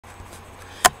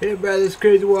Hey everybody, this is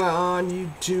CrazyWyatt on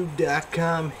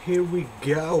YouTube.com. Here we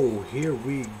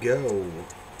go.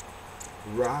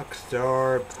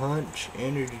 RockStar Punch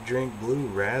Energy Drink Blue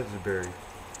Raspberry.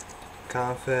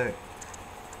 Confect.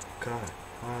 God,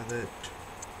 that.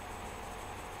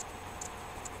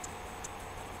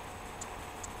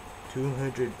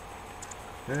 200.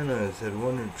 I don't know, it said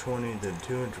 120 to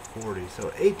 240.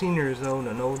 So 18 years old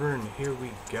and older, and here we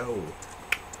go.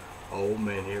 Oh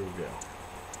man, here we go.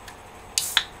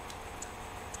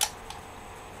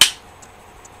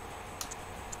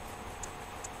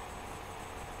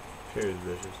 Cheers,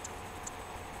 bitches.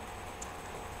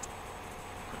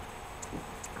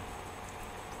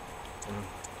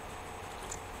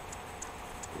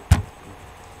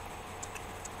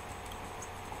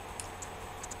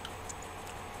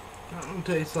 It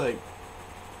tastes like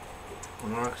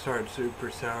RockStar Super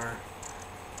Sour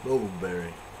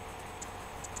Bubbleberry.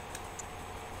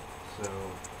 So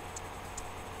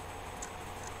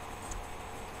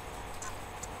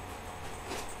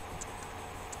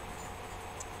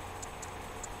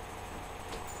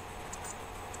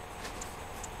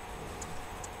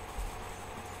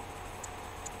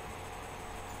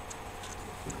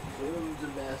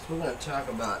we're going to talk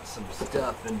about some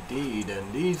stuff indeed,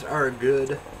 and these are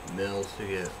good meals to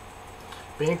get.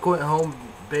 Banquet home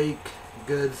baked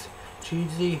goods,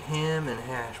 cheesy ham and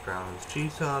hash browns,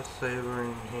 cheese sauce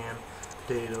savoring ham,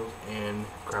 potatoes, and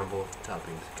crumble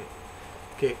toppings.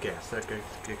 Kick-ass, that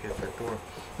kick-ass right there.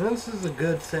 Now this is a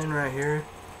good thing right here.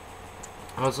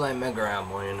 It's like my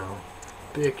grandma, you know,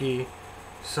 picky,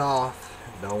 soft,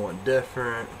 don't want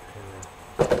different, you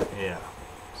know. Yeah,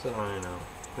 so you know.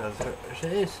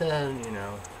 She said, you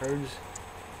know, hers,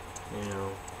 you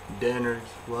know, dinners,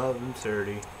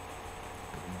 11:30,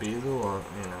 be the lunch,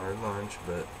 you know, her lunch,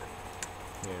 but,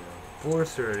 you know,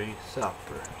 4:30,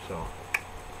 supper, so,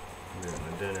 you know,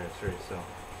 dinner at 3, so,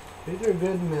 these are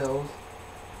good meals.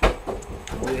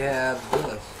 We have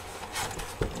this,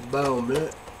 boom,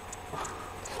 it,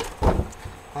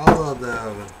 I love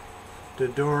the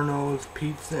DiGiorno's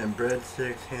pizza and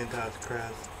breadsticks, hand-tossed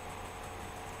crust.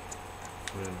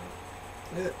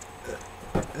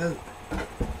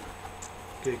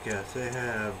 Good guys, they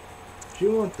have. Do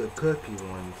you want the cookie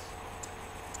ones?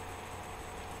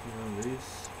 You know,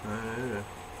 these. I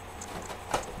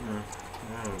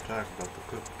don't talk about the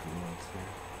cookie ones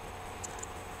here.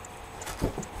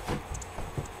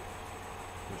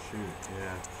 Shoot,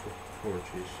 yeah, 4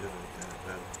 cheese, shit like that,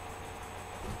 better.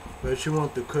 But you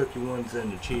want the cookie ones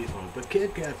and the cheese ones. But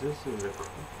Kit Kats, this is a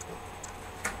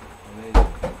amazing.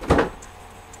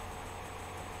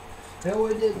 Then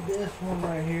we did this one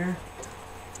right here.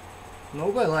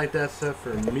 Nobody liked that stuff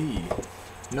for me.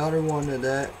 Another one of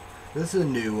that. This is a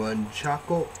new one.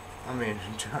 Chicken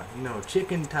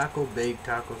taco baked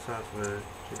taco sauce with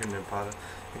chicken empanada.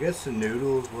 I guess the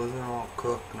noodles wasn't all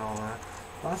cooked and all that.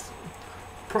 That's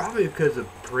probably because of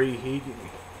preheating.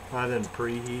 I didn't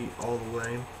preheat all the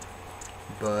way.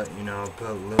 But, you know, I put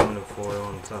aluminum foil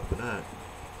on top of that.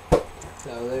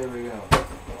 So there we go.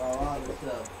 A lot of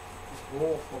stuff.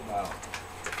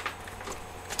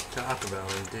 Talk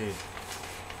about indeed.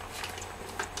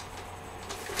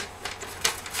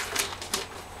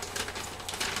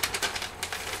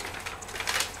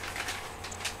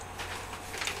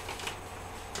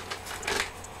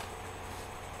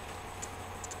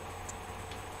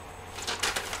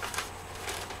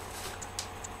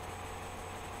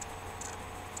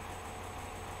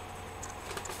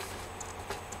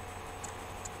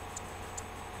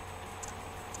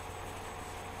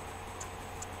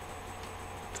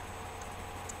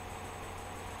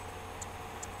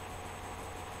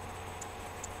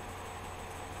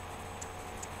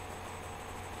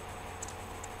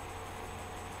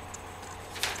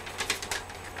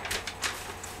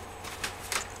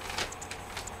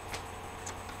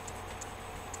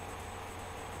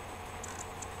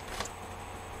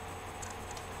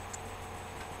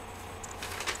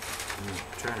 I'm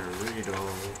trying to read all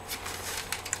of it.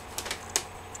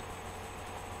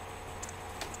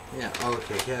 Yeah,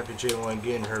 okay, Kathy J. one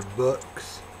getting her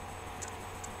books.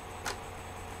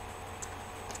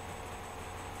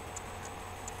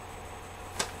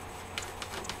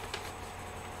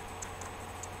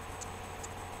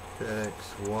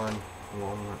 FedEx1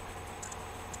 Walmart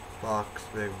box,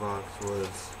 big box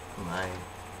was my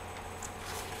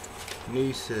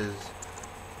niece's.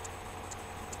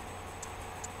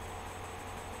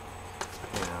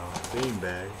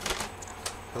 Beanbag.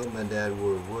 Helped my dad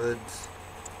wear woods.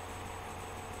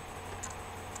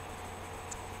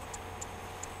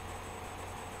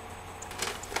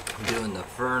 Doing the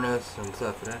furnace and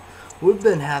stuff like that. We've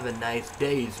been having nice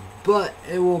days, but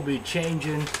it will be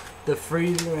changing the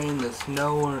freezer and the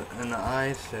snow and the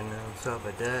ice and stuff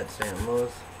like that. St.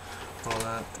 Louis, all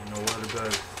that. You know, what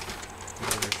about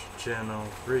another channel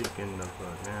freaking the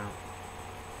fuck now.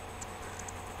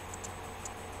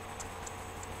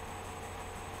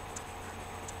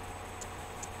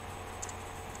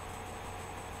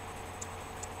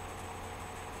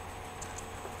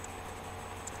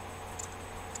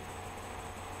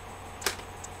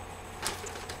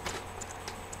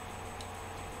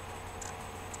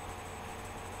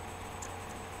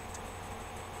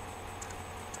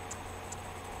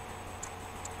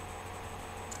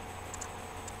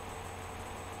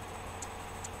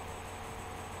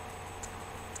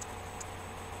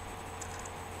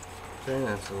 Saying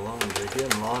that's a laundry,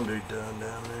 getting laundry done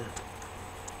down there.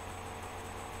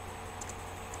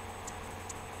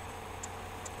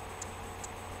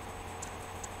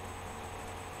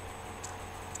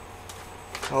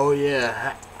 Oh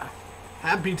yeah,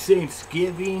 happy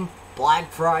Thanksgiving,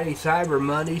 Black Friday, Cyber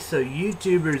Monday. So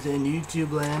YouTubers in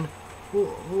YouTube land,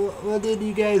 what did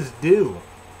you guys do?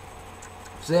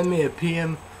 Send me a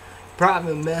PM,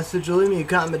 private message, leave me a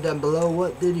comment down below.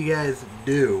 What did you guys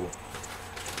do?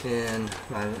 And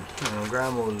my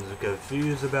grandma was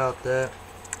confused about that.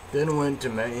 Then went to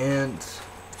my aunt's.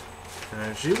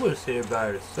 She was here by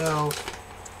herself.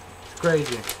 It's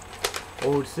crazy.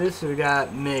 Old sister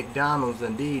got McDonald's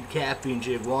indeed. Caffeine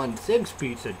chick won 6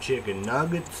 pizza chicken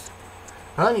nuggets,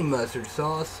 honey mustard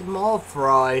sauce, small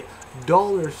fry,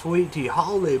 dollar sweet tea,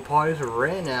 holiday pies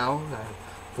ran out.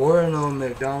 For an old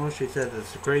McDonald's, she said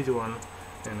that's a crazy one.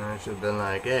 And I should have been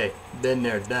like, hey, been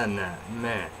there, done that,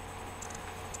 man.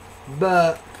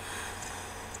 But,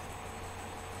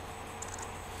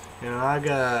 you know, I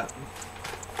got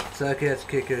Suck-Ass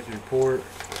Kick-Ass report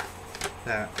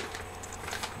that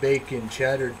bacon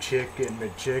cheddar chicken,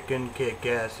 McChicken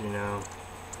kick-ass, you know,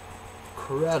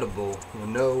 incredible.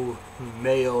 No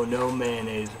mayo, no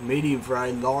mayonnaise, medium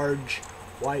fried, large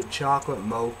white chocolate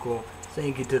mocha.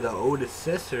 Thank you to the oldest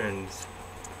sister. And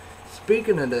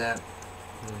speaking of that,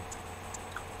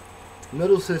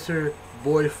 middle sister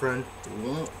boyfriend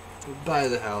won't buy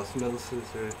the house. Older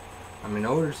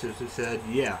sister said,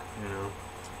 yeah, you know,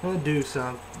 I'm gonna do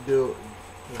something,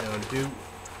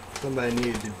 somebody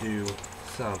needed to do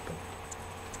something.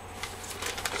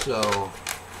 So,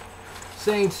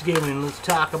 Thanksgiving, let's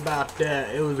talk about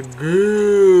that. It was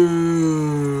good.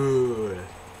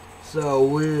 So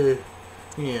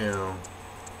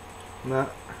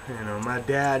my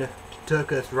dad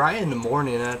took us right in the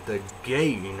morning at the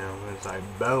gate, you know. It's like,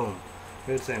 boom.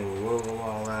 Good thing, whoa,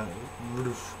 all that, you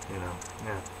know,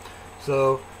 yeah.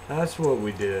 So, that's what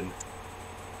we did.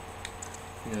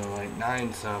 You know, like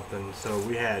 9 something. So,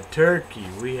 we had turkey,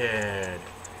 we had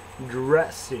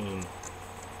dressing,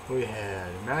 we had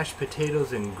mashed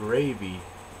potatoes and gravy.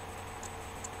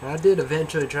 And I did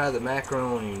eventually try the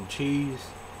macaroni and cheese,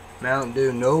 Mountain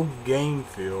Dew, no game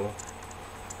fuel.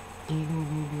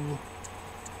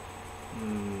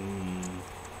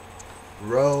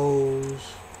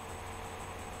 Rose.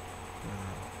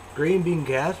 Green bean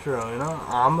casserole, you know,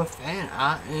 I'm a fan.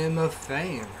 I am a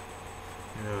fan.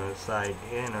 You know, it's like,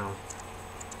 you know,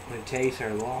 the tastes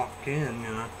are locked in,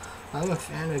 you know. I'm a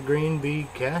fan of green bean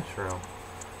casserole.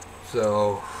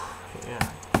 So,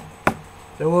 yeah.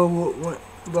 So,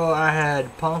 well, I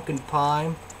had pumpkin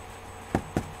pie,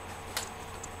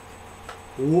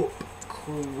 whoop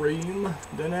cream.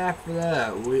 Then after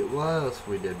that, what else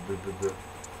we did?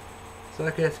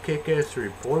 Suck-Ass Kick-Ass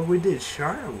report. We did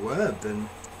CrazyWyatt, and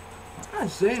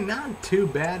I'd say not too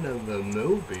bad of a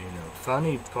movie, you know,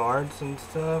 funny parts and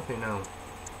stuff, you know,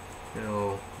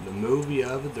 the movie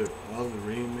of it, the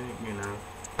remake, you know,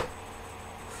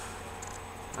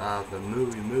 the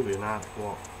movie, not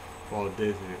Walt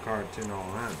Disney, the cartoon,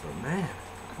 all that, but man,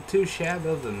 not too shabby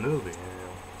of the movie, you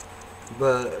know,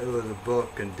 but it was a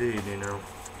book indeed, you know.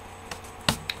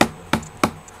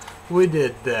 We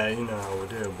did that, you know how we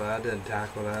do, but I didn't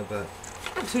tackle that, but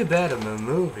not too bad of a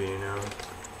movie, you know.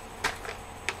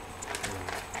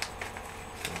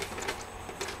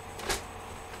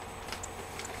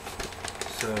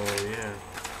 So, yeah.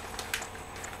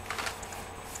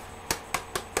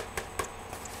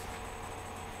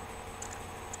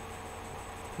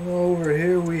 Over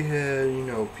here we had, you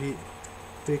know,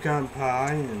 pecan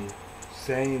pie and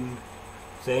same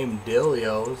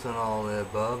dealios and all the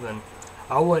above, and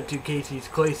I went to Casey's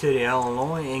Clay City,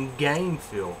 Illinois, and Game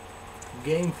Fuel,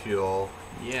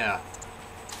 yeah.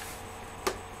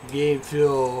 Game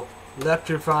Fuel,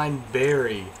 electrifying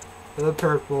berry, the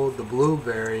purple, the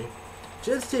blueberry.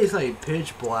 Just tastes like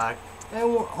pitch black, and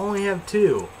we'll only have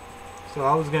 2. So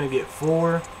I was gonna get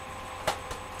 4.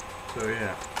 So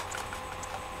yeah.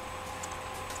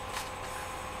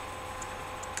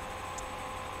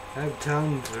 I have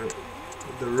tons of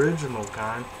the original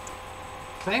kind.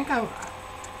 I think I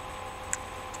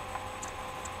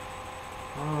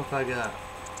don't know if I got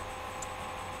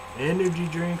energy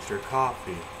drinks or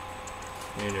coffee.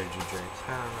 Energy drinks,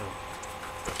 I don't know.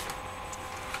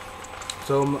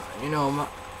 So, you know,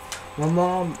 my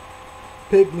mom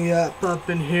picked me up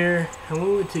in here, and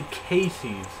we went to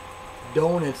Casey's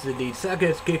Donuts to the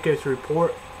second Kickers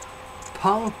report.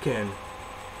 Pumpkin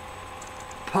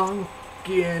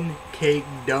cake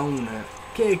donut.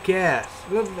 Kick ass.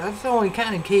 That's the only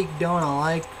kind of cake donut I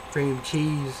like. Cream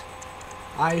cheese,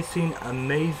 icing,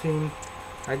 amazing.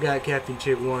 I got Captain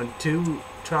Chick 1, 2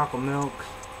 chocolate milks.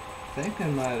 I think I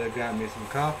might have got me some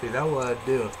coffee. That's what I'd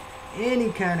do. Any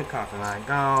kind of coffee. Like,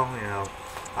 oh, you know,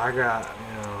 I got,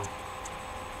 you know,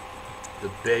 the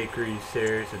bakery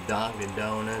series, the Dunkin'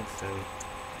 Donuts, and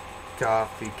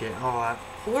coffee cake. Oh,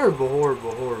 horrible,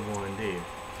 horrible, horrible indeed.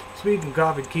 Speaking of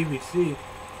coffee, QVC,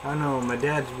 I know my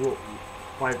dad's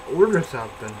wife ordered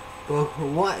something, but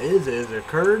what is it? Is it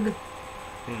curd?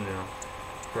 You know,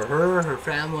 for her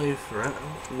family, for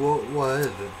what is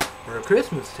it? For a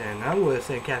Christmas tin. I would have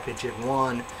said Captain Chick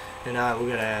 1, and I were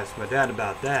gonna ask my dad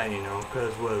about that, you know,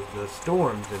 because with the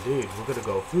storms, indeed, we're gonna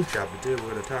go food shopping too.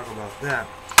 We're gonna talk about that.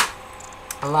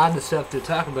 A lot of stuff to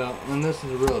talk about, and this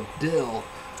is a real deal.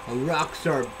 A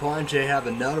RockStar Punch, they have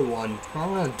another one.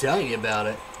 I'm gonna tell you about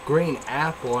it. Green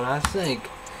apple, and I think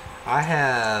I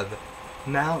have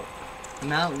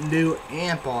Mountain Dew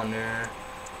amp on there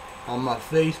on my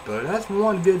Facebook. That's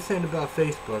one good thing about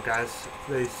Facebook, guys.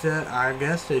 They said, I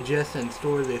guess they just in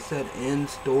stores. They said in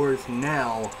stores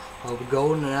now of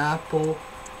Golden Apple,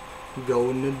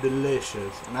 Golden and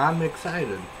Delicious, and I'm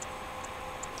excited.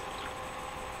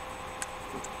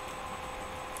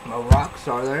 My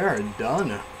RockStar, they are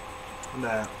done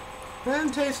that. It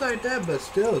doesn't taste like that, but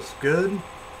still, it's good.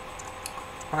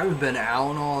 Probably been out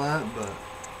and all that, but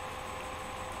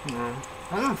you know,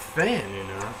 I'm a fan. You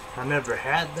know, I never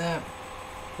had that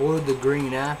or the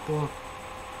green apple.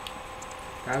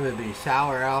 That would be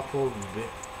sour apple,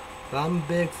 but I'm a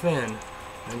big fan.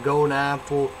 And golden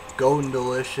apple, golden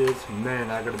delicious. Man,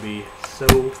 I gotta be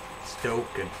so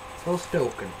stoking, so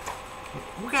stoking.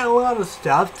 We got a lot of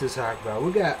stuff to talk about.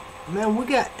 We got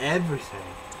everything.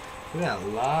 We got a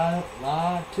lot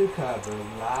to cover.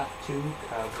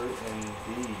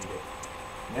 Indeed.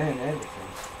 Man, everything.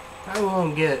 I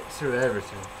won't get through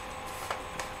everything.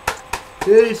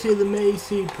 Did you see the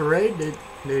Macy parade? Did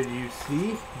you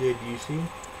see? It was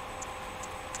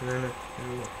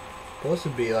supposed to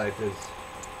be like this.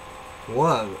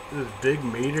 This big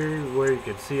meter where you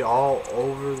could see all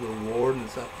over the ward and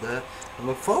stuff like that. And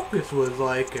the focus was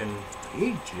like in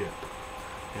Egypt.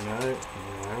 You know,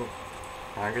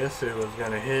 I guess it was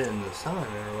gonna hit in the sun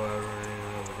or whatever,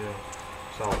 you know.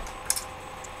 So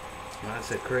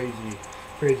that's a crazy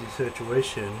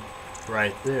situation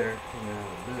right there, you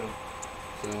know.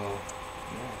 So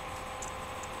yeah,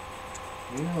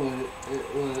 you know, it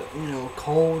was, you know,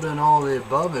 cold and all the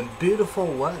above, and beautiful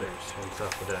weathers and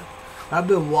stuff like that. I've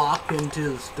been walking to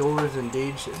the stores and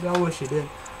I wish you did.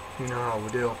 You know how we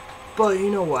do. But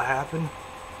you know what happened?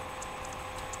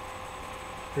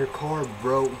 Her car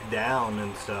broke down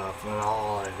and stuff and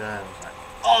all like that. I was like,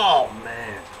 oh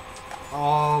man.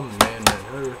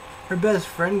 Her best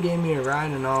friend gave me a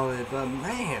ride and all that, but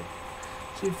man,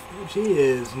 she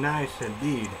is nice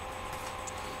indeed.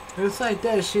 And it's like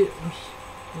that shit.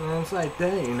 You know, it's like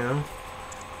that, you know.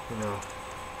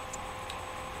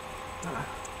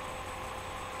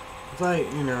 It's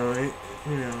like, you know,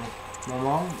 my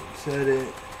mom said it.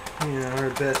 You know, her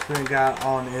best friend got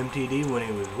on MTD when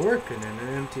he was working, and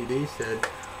her MTD said,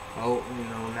 oh, you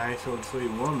know, nice old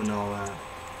sweet woman, all that.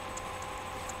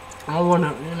 I want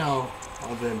to, you know,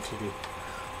 of MTD.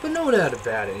 But no doubt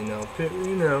about it, you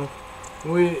know,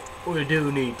 we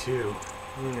do need to,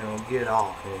 you know, get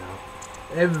on, you know.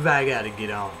 Everybody got to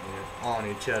get on, you know, on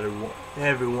each other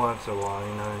every once in a while,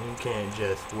 you know. You can't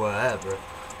just whatever,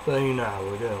 but you know how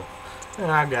we do. And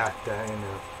I got that, you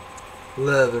know.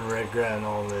 Love and regret and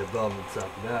all the above and stuff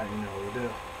like that, you know we do.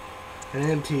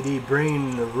 And MTD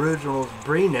bringing the originals,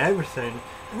 bringing everything.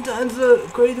 And tons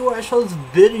of CrazyWyatt shows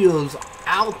videos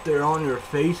out there on your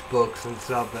Facebooks and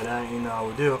stuff like that, you know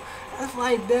we do. That's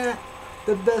like that,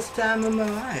 the best time of my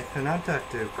life. And I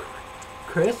talked to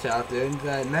Chris out there and he's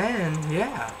like, man,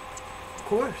 yeah, of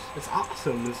course, it's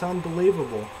awesome, it's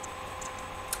unbelievable.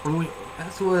 And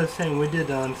that's what I was saying, we did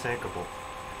the unthinkable.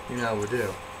 You know we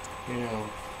do. You know,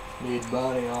 need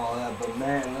money and all that, but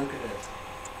man, look at this.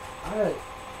 I got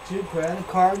 2 credit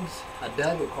cards, a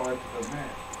debit card, but man,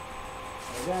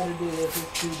 I gotta do this.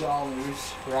 It's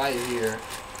 $2 right here.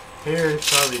 Here is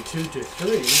probably 2 to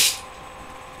 3.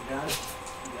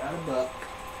 got a buck.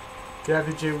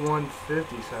 Championship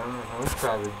 150, so I don't know. It's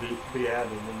probably be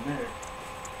added in there.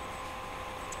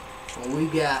 Well, we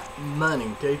got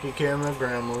money taking care of my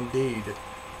grandma, indeed.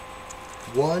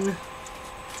 One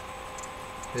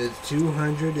is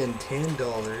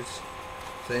 $210,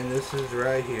 saying this is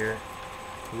right here.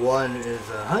 One is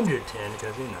 110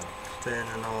 because, you know,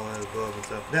 spending all that above and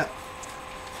stuff. That.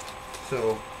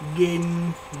 So,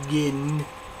 getting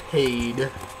paid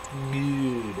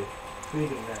good.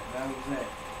 Speaking of that was that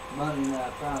money that I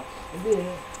found. I did.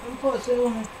 And plus,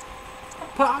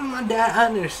 part of my dad, I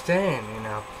understand, you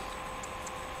know.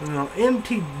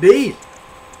 MTD.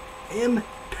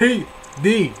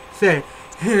 Say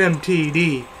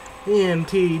MTD.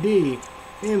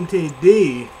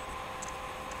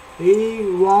 He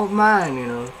won't mind, you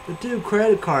know. The 2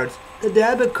 credit cards, the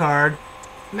debit card.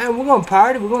 Man, we're gonna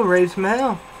party. We're gonna raise some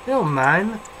hell. He don't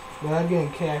mind. Well,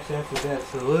 getting cash, that's the best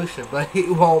solution. But he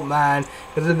won't mind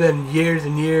because it's been years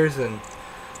and years and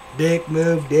dick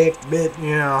move, dick bit.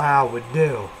 You know how we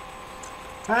do.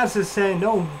 That's just saying,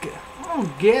 don't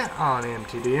get on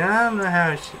MTD. I don't know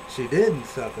how she did and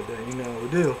stuff like that. You know we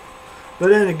do. But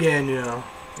then again, you know,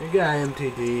 you got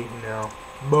MTD. You know,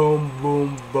 boom,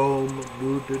 boom, boom,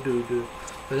 do do do do.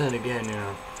 But then again, you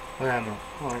know, I got my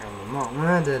mom.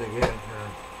 Well, then again, you know,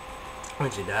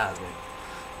 when she dies,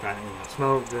 man, you know,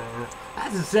 smoke.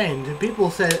 That's the same. People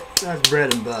say that's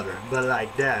bread and butter, but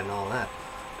like that and all that.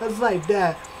 That's like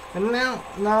that. And now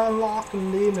I'm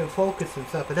locking in and focus and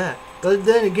stuff like that. But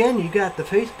then again, you got the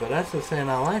Facebook. That's the saying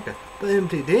I like it. But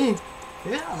MTD,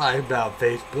 yeah, I like about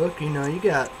Facebook. You know, you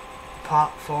got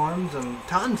pot farms and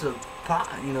tons of pot,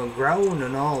 you know, growing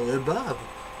and all the above.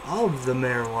 All of the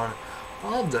marijuana,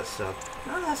 all of that stuff.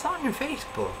 You know, that's on your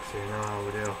Facebook, so you know how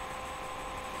we do.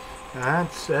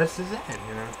 That's the thing,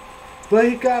 you know. But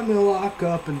he got me locked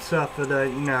up and stuff like that,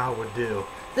 you know how we do.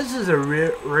 This is a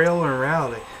real and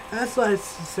reality. That's like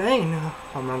saying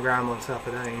on my grandma and stuff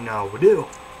like that, you know how we do.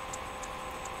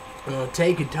 You know,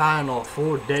 taking Tylenol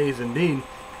 4 days indeed.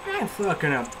 Am I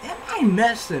fucking up? Am I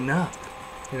messing up?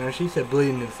 You know, she said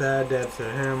bleeding inside, that's the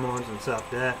hormones and stuff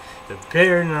like that. The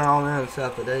period and all that and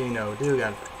stuff like that, you know, we do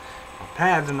got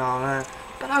pads and all that.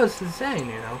 But I was just saying,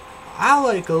 you know, I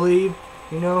like to leave,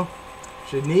 you know,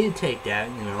 should need to take that,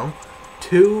 you know,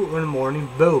 2 in the morning,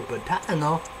 boom, but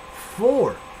Tylenol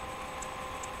 4.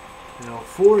 You know,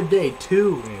 4 a day,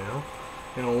 2,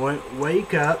 you know,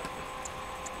 wake up,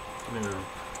 you know,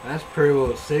 that's pretty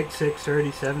well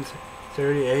 6:30,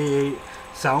 7:30, 8,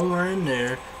 somewhere in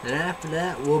there. And after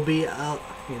that, we'll be out,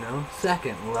 you know,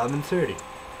 second, 11:30,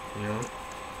 you know,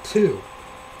 2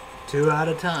 at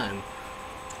a time.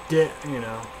 You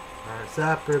know, our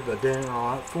supper, but then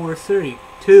all at 4:30,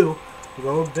 2,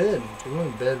 go to bed. We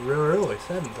went to bed real early,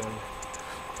 7:30.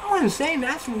 I'm saying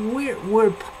that's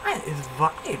where pot is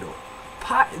vital.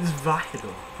 Pot is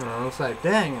vital. You know, it's like,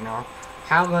 dang, you know,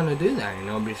 how am I gonna do that? You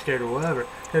know, be scared or whatever.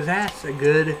 Because that's a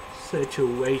good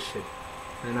situation.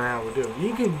 You know how we do.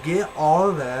 You can get all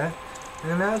of that,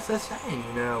 and that's the thing,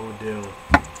 you know how we do.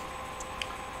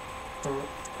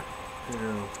 You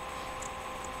know,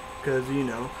 because, you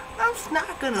know, that's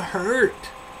not gonna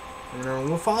hurt. You know,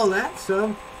 with all that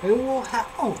stuff, it will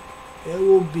help. It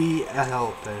will be a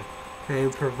help. And he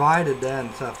provided that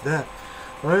and stuff like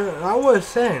that. I was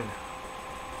saying,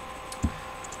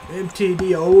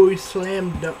 MTD always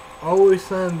slam dunk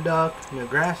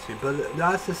Negrassi, but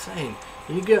that's the same.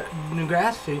 You get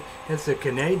Negrassi, it's a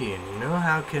Canadian. You know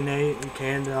how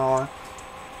Canada are,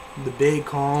 the big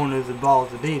cone is the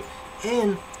balls of beef.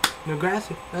 And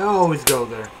Negrassi, they always go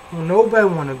there. Well, nobody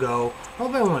want to go.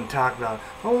 Nobody want to talk about it.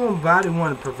 Nobody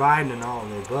want to provide and all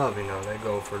the above. You know, they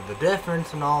go for the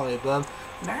difference and all the above.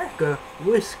 America,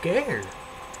 we're scared.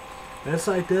 That's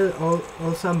like that.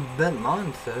 Some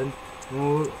Benton said.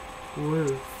 We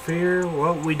fear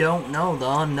what we don't know, the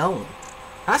unknown.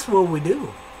 That's what we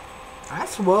do.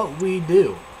 That's what we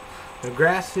do.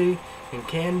 Negrassi and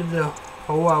Canada, the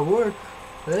whole wide world,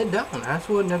 they don't. That's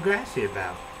what Negrassi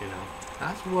about. You know.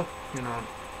 That's what, you know,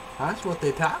 that's what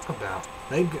they talk about.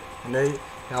 They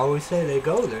always say they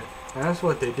go there. And that's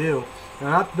what they do. And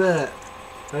I bet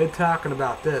they talking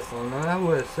about this. And that's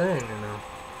what it's saying, you know.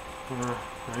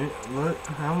 Look,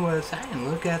 I'm what it's saying.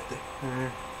 Look at the.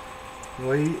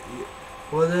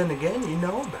 Well, then again, you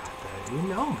know about that. You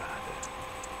know about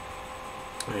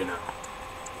it. You know.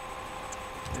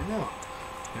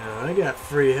 You know, they got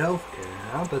free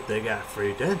healthcare. I bet they got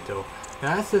free dental.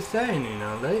 That's the saying, you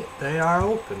know, they are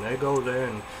open. They go there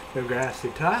and they're grassy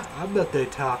talk. I bet they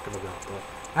talking about that.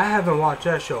 I haven't watched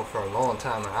that show for a long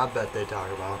time, and I bet they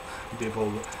talk about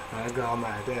people going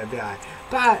like that.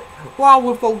 But while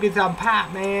we focus on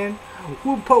Pat, man,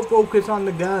 we'll focus on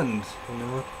the guns.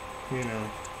 You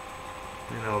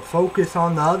know, focus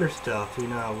on the other stuff. We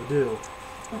do.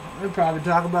 They probably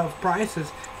talk about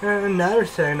prices. And another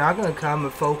thing, not gonna come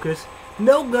and focus.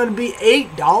 Milk gonna be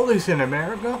 $8 in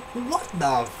America. What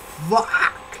the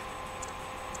fuck?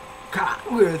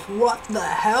 Congress, what the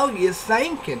hell you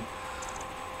thinking?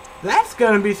 That's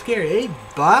gonna be scary.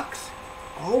 $8?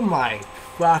 Oh my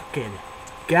fucking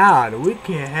god, we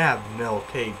can't have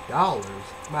milk $8.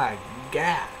 My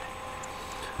god.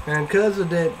 And because of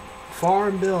that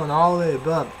farm bill and all the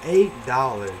above,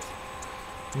 $8.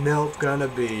 Milk gonna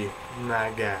be, my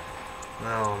god.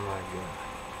 Oh my god.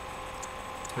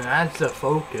 And that's the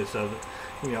focus of it.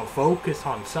 Focus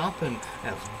on something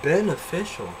that's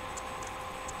beneficial.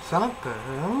 Something.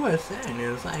 I'm just saying,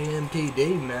 it's like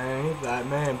MTD, man. It's like,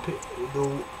 man,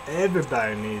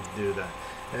 everybody needs to do that.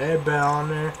 Everybody on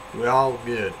there, we're all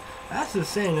good. That's the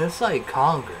thing. It's like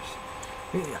Congress.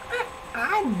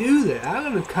 I do that. I'm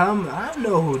gonna come. I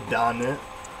know who done it.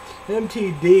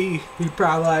 MTD. He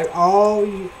probably like,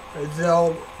 oh, it's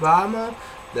Obama,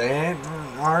 the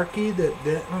anarchy.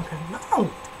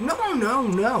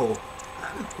 No.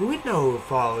 We know who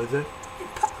follows it.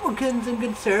 Republicans and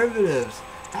conservatives.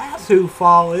 That's who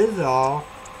follows all.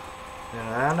 And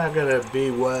I'm not gonna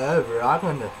be whatever. I'm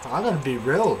gonna be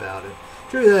real about it.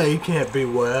 True that you can't be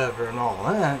whatever and all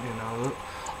that.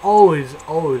 Always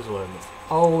limits.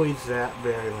 Always that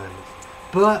very limits.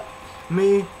 But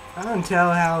me, I can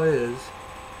tell how it is.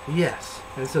 Yes,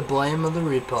 it's a blame of the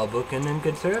Republican and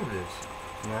conservatives.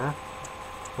 Yeah,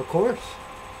 of course.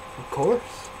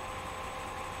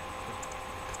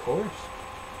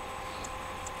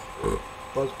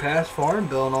 Let's pass farm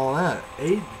bill and all that.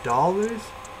 $8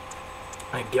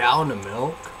 a gallon of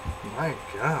milk. My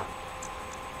god.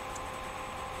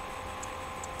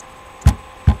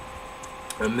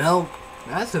 The milk,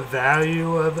 that's the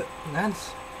value of it.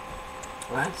 That's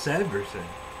everything.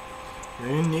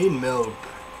 You need milk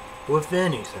with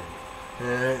anything.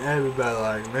 And everybody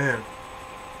like, man,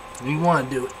 you want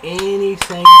to do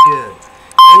anything good,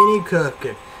 any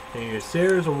cooking, and your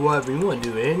cereals or whatever, you want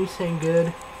to do anything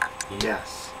good,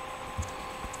 yes.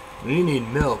 You need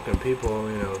milk, and people,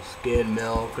 skim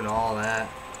milk and all that.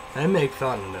 They make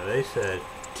fun of it. They said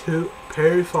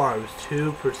Perry Farms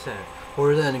 2%.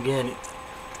 Or then again,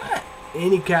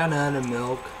 any kind of other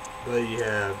milk, but you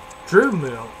have True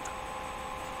Milk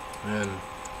and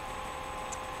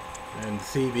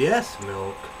CVS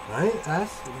milk, right?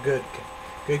 That's a good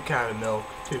kind of milk,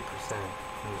 2%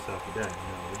 and stuff like that.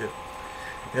 We do.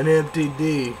 And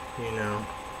MTD,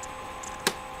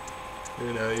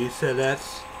 he said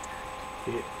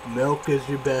milk is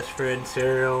your best friend,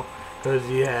 cereal, because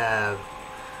you have.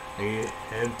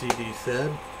 MTD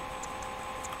said,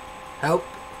 help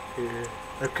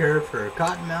occur for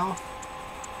cottonmouth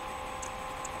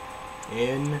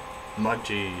and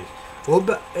munchies. Well,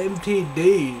 but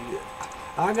MTD,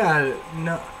 I gotta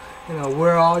know,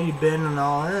 where all you been and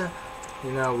all that.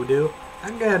 We do.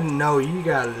 I gotta know you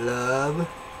gotta love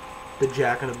the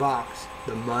Jack in the Box,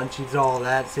 the munchies, all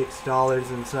that,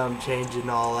 $6 and some change and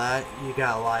all that. You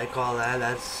gotta like all that.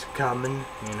 That's coming,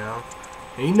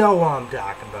 You know what I'm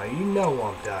talking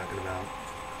about.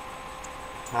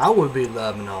 I would be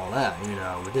loving all that,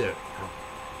 I would do.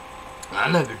 I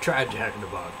never tried Jack in the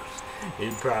Box.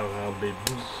 You'd probably be.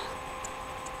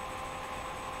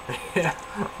 Yeah,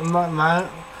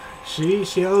 she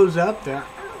shows up there.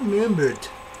 I remember it.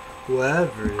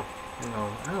 Whatever, I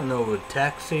don't know, with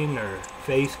texting or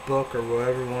Facebook or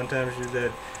whatever. One time she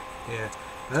said, yeah.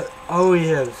 Oh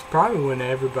yeah, it's probably when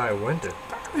everybody went there.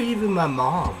 Probably even my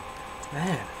mom.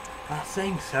 Man, I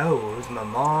think so. It was my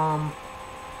mom,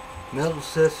 middle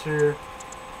sister.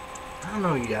 I don't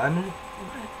know, younger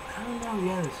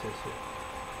sister.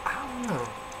 I don't know.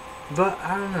 But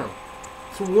I don't know.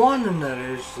 So one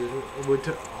another,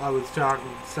 I was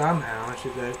talking somehow. She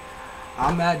said,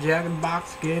 I'm at Jack in the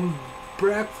Box getting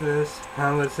breakfast.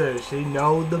 I would say she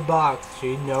know the box.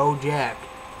 She know Jack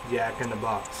in the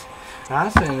Box. And I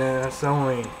said that's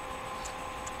only,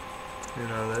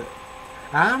 that.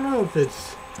 I don't know if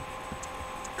it's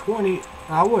 20.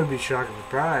 I wouldn't be shocked or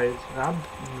surprised.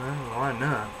 Why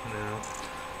not?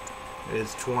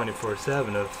 It's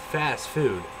 24/7 of fast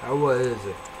food. What is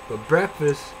it? But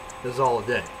breakfast is all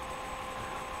day.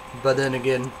 But then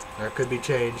again, there could be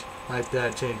change like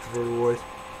that. Change for the worse.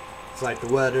 It's like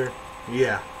the weather.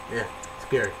 Yeah,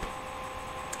 scary.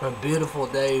 On beautiful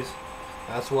days.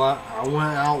 That's why I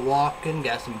went out walking.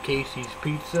 Got some Casey's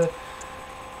pizza.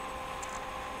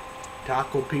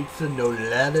 taco pizza, no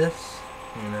lettuce.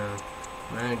 You know,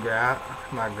 my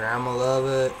grandma loved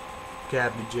it.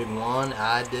 Captain Jig won.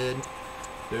 I did.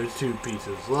 There's 2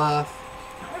 pieces left.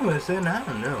 I'm gonna say, I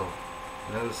don't know.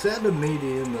 It was said to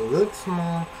medium. It looked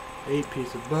small. 8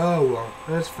 pieces. But well,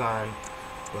 that's fine.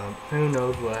 But who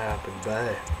knows what happened? But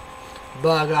hey.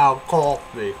 Bug out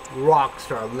coffee.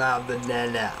 RockStar loud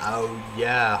banana. Oh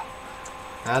yeah.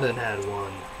 I done had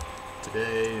one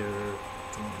today or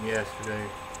yesterday.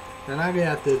 And I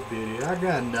got this beauty. I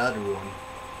got another one.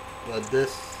 But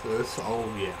this, oh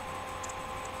yeah.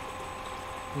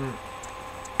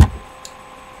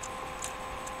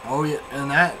 Oh yeah, and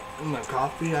that, in my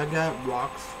coffee, I got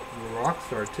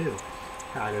RockStar too.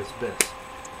 At its best.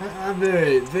 I'm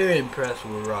very, very impressed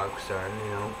with RockStar,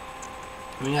 you know.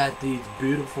 We got these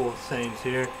beautiful things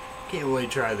here. Can't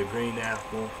wait to try the green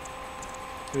apple.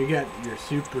 We got your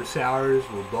super sours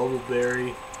with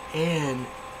bubbleberry and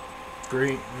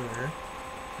green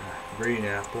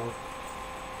apple.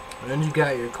 And then you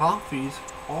got your coffees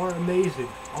are amazing,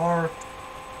 are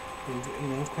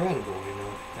incredible, you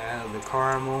know. They have the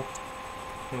caramel,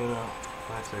 you know,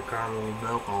 like the caramel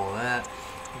milk, all that.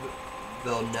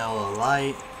 Vanilla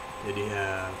light. Did he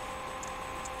have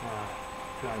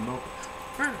dry milk?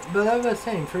 But I was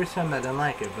saying, first time I didn't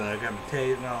like it, but I got the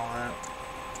taste and all that.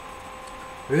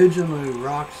 Originally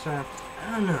RockStar,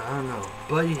 I don't know.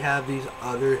 But you have these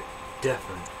other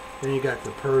different. Then you got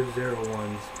the Per Zero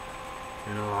ones.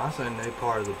 You know, I was saying they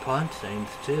part of the punch things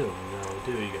too.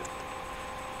 You know, you got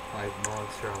like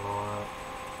Monster and all that.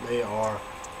 They are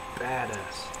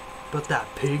badass. But that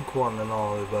pink one and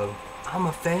all of them, I'm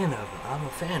a fan of it. I'm a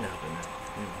fan of it now.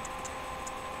 You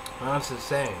know. I was just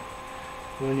saying,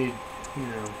 when you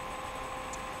know,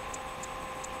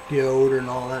 get older and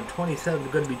all that, 27 is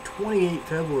going to be 28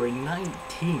 February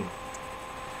 19th.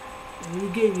 You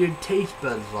get your taste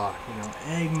buds locked, you know,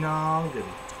 eggnog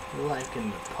and you're liking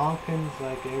the pumpkins,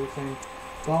 like everything.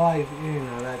 But like, you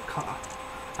know, that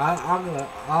I'm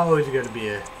always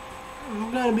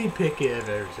I'm gonna be picky at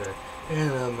everything.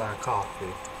 And my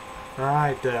coffee.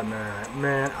 Alright then,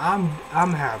 man,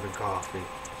 I'm having coffee.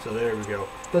 So there we go.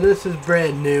 But this is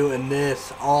brand new, and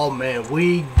this, oh man,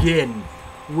 we're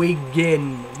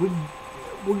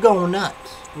going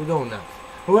nuts. We're going nuts.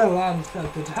 We got a lot of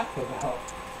stuff to talk about.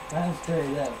 That's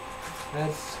straight up.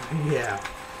 That's, yeah.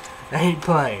 Ain't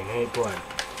playing.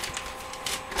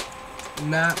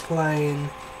 Not playing,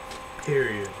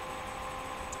 period.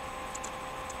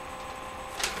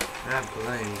 Not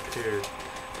playing, period.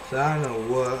 So I don't know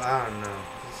what, I don't know.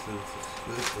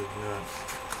 This is nuts.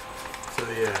 So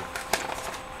yeah.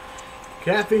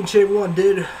 Caffeine Chick went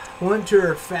to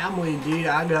her family indeed.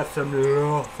 I got some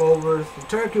leftovers. The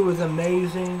turkey was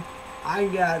amazing. I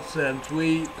got some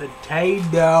sweet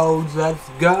potatoes. Let's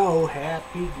go.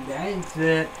 Happy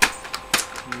dancing.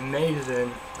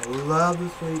 Amazing. I love the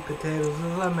sweet potatoes.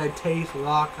 This is like my taste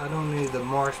lock. I don't need the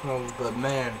marshmallows, but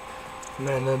man,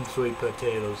 them sweet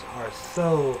potatoes are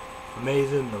so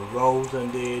amazing. The rolls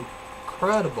indeed.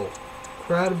 Incredible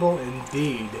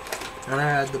indeed. And I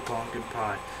had the pumpkin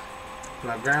pie.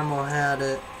 My grandma had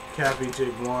it. Caffeine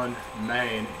Chick won.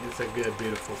 Man, it's a good,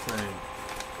 beautiful thing.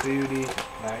 Beauty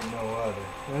like no other.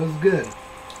 It was good.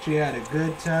 She had a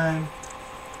good time.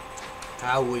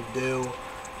 How we do.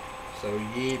 So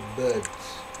yeah,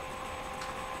 buds.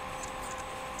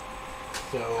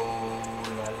 So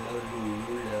la la la.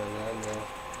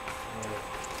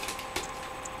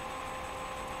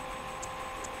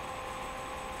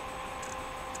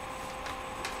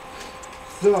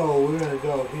 So we're gonna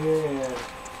go here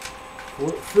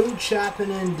and food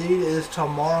shopping indeed is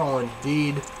tomorrow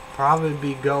indeed. Probably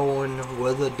be going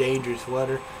with a dangerous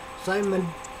weather. Simon,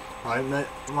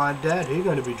 my dad, he's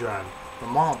gonna be driving. My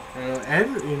mom,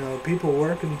 and people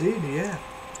work indeed, yeah.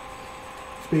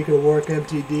 Speaking of work,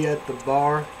 MTD at the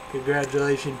bar.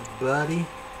 Congratulations, buddy.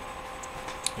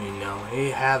 You know, he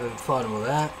having fun with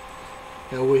that.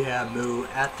 And we have Moo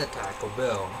at the Taco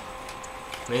Bell.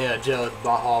 Yeah, jealous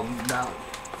Baja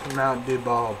Mountain Dew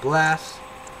Baja Blast.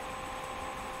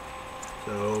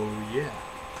 So yeah.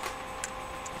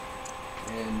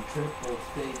 And triple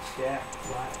steak shack,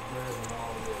 flatbread, and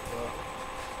all the above.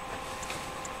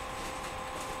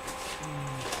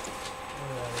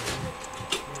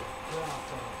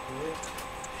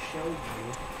 Show you.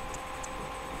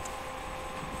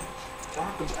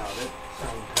 Talk about it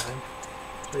sometime.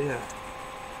 So yeah.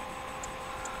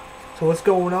 So what's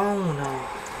going on?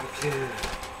 Okay.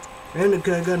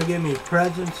 Indica gonna give me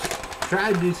presents.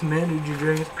 Try to do some energy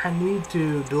drinks. I need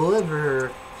to deliver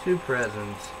her 2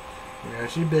 presents. You know,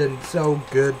 she's been so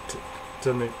good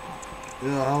to me. You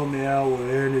know, help me out with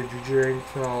energy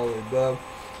drinks and all the above.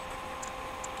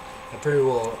 I pretty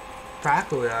well,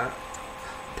 practically, I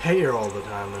pay her all the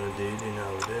time in Indeed, you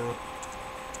know the deal.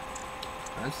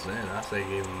 That's saying, I think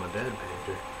even my dad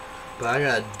paid her. But I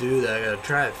gotta do that, I gotta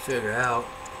try to figure out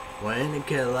what any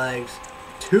kid likes.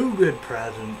 2 good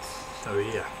presents, so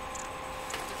yeah.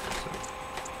 So,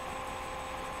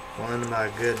 one of my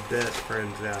good best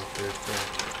friends out there, so.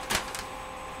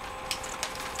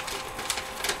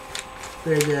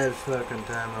 Big ass fucking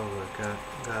time over. God,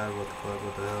 what the fuck,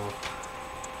 what the hell?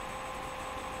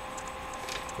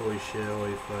 Holy shit,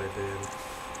 holy fuck, dude.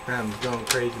 I'm going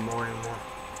crazy morning.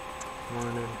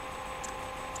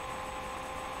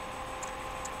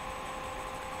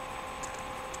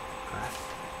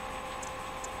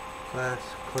 Class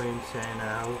clean saying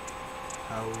I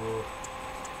will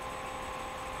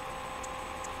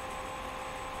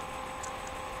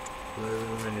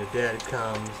when your dad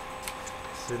comes.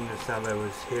 Sitting there, somebody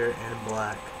was here in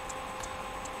black.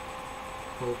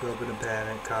 Woke up in a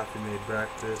panic, coffee made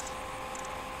breakfast.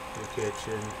 The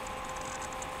kitchen.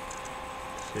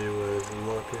 She was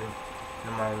looking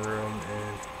in my room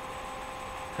and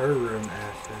her room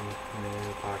asking me in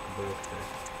the pocketbook.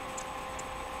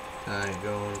 I ain't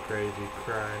going crazy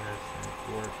crying. I think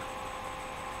work.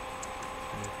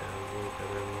 I think I woke up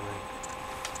every night.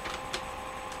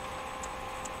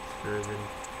 Disturbing,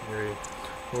 very.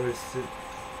 Always sit.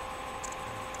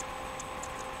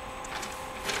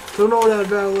 Don't know what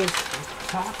about. Let's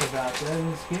talk about that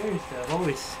and scary stuff. I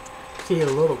always see a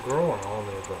little girl and all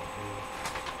that, but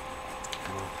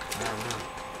I don't know.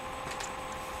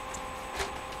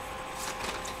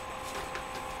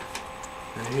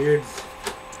 And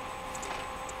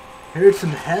here's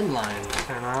some headlines,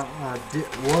 and I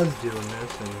was doing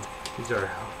this, and these are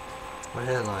my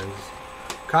headlines.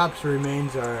 Cops'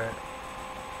 remains are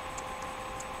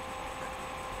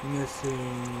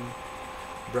missing.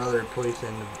 Brother police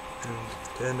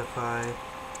identify.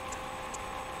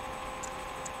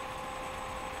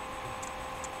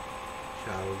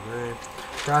 Child grave.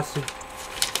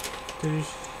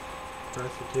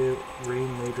 Prostitute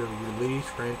ring later released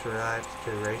for interacts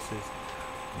to racist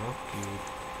monkey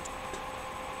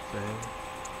thing.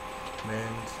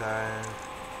 Men sign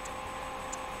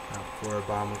for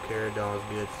Obamacare. Dog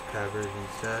gets covered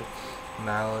instead.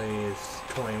 Mally is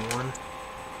 21.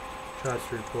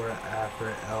 Trust report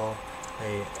after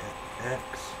LAX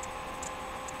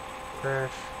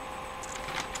crash.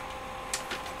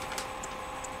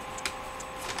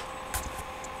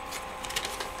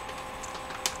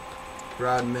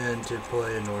 Brought men to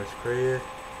play in North Korea.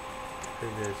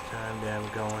 Previous time, damn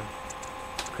going.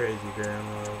 Crazy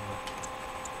grandma.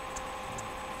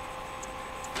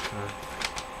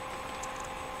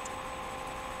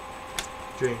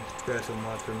 Drink espresso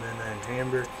monster midnight and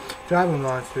hamburger. Driving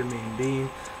monster mean bean.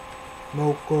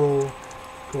 Moco.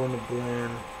 Going to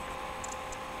blend.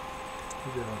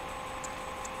 I'm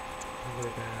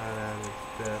looking out at his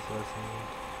best lesson.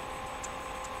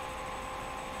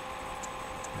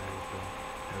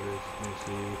 Makes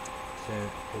you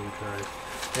sent tries.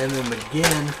 And then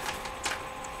again,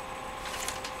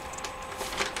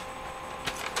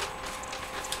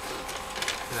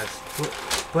 that's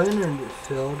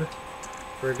Splinterfield.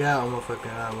 Forgot almost like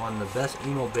one of the best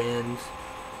emo bands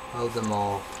of them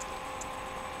all.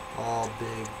 All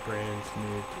big brands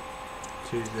new.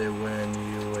 Tuesday when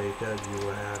you wake up, you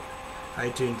will have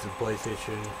iTunes and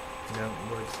PlayStation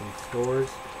networks and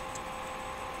stores.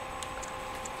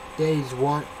 Days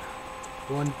 1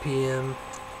 p.m.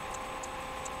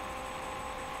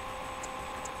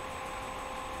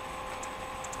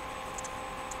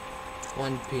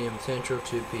 Central,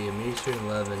 2 p.m. Eastern,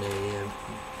 11 a.m.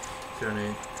 Eastern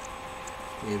at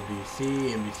NBC,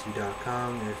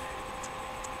 NBC.com. If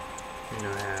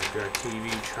have DirecTV,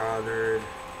 Chartered,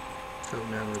 Home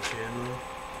Network Channel.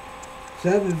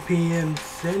 7 p.m.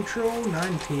 Central,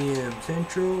 9 p.m.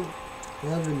 Central,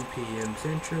 11 p.m.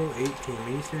 Central, 8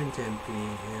 p.m. Eastern, 10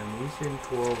 p.m. Eastern,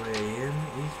 12 a.m.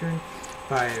 Eastern,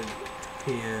 5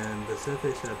 p.m.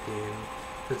 Pacific, 7 p.m.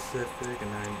 Pacific,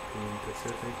 and 9 p.m.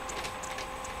 Pacific.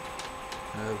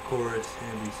 Of course,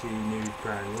 NBC News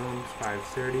Prime Rooms,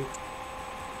 5:30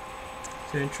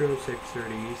 Central,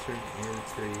 6:30 Eastern, and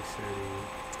 3:30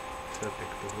 Pacific.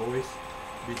 The Voice,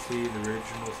 BC, the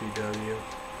original CW,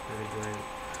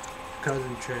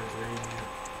 Cousin Transylvania,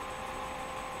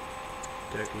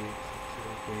 Kentucky,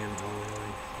 6 p.m.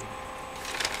 Illinois.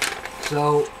 So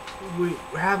we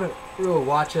haven't really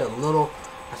watched it a little.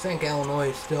 I think Illinois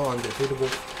is still undefeatable.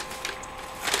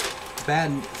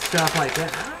 Bad stuff like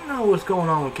that. I don't know what's going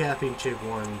on with Caffeine Chick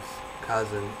One's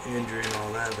cousin injury and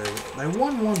all that. They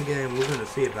won one game. We're gonna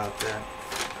see about that.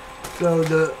 So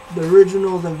the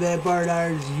originals and Vampire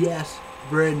Diaries, yes,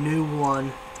 brand new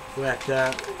one. Like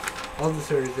that. All the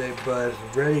Thursday buzz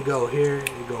ready to go here.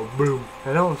 You go boom.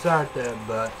 I don't start that,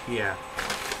 but yeah.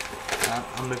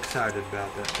 I'm excited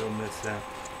about that. Don't miss that.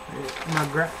 I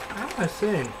was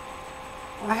saying,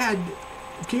 I had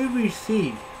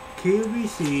QVC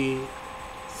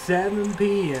 7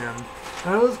 p.m.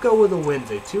 Now let's go with a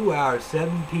Wednesday. 2 hours,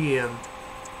 7 p.m.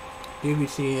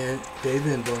 QVC and Dave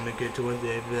Venable, and get to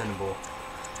Wednesday Venable.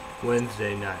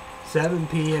 Wednesday night. 7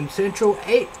 p.m. Central,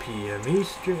 8 p.m.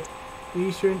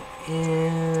 Eastern,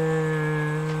 and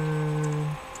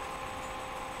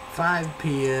 5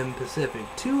 p.m. Pacific.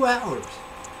 2 hours.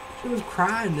 She was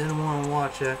crying, didn't want to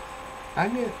watch that. I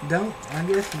guess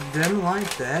didn't like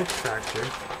the X Factor.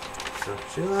 So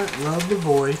she loved the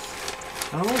voice.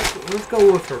 Now let's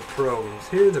go with her programs.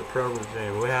 Here are the programs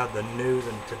there. We have the news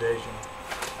and Today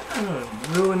Show.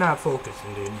 Really not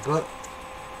focusing, dude, but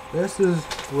this is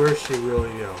where she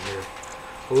really go here.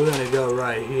 We're gonna go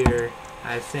right here.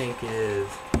 I think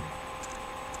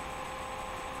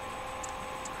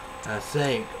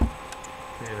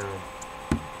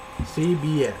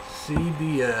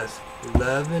CBS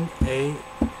 11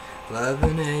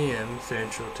 a.m.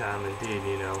 Central Time, indeed,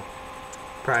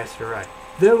 Price is Right.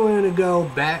 Then we're gonna go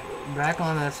back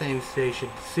on that same station,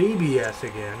 CBS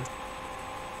again.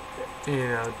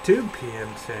 2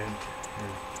 p.m. Central.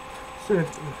 So,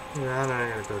 I'm not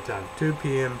gonna go time. 2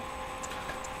 p.m.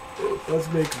 Let's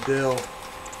make a deal.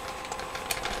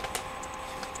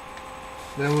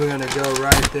 Then we're gonna go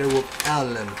right there with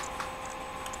Ellen.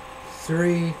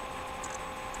 3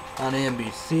 on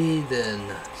NBC. Then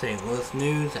St. Louis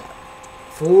News at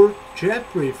 4.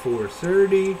 Jeopardy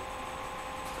 4:30.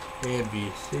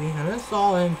 NBC, and that's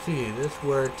all MC. This is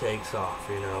where it takes off.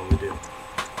 We do.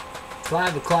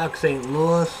 5 o'clock St.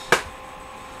 Louis.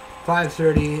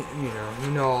 5:30.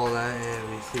 You know all that.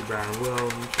 NBC Brian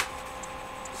Williams.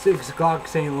 6 o'clock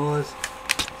St. Louis.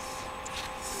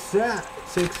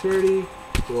 6:30.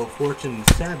 Well, Fortune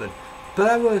 7.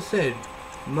 But I would have said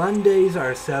Mondays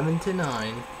are 7 to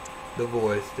 9. The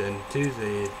Voice. Then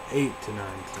Tuesday is 8 to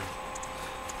 9. So.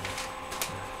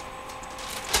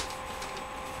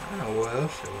 I don't know what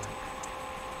else I like.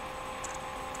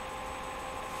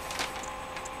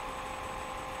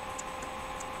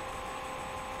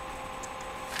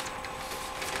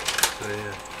 So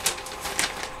yeah.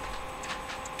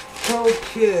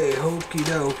 Okay, hokey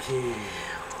dokey.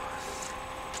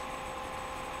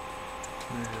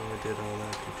 We did all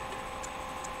that.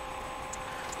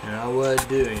 And I what I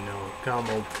do,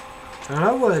 combo. And I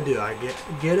what I do, I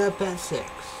get up at 6.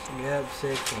 Get up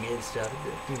 6 and get stuff,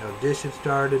 dishes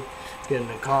started, getting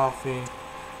the coffee,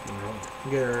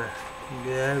 get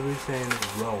everything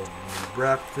rolling,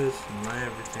 breakfast and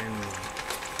everything rolling.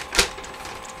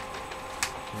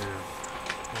 And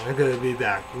I'm gonna be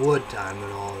back wood time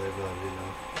and all that,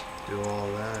 do all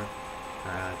that,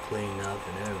 clean up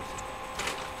and everything.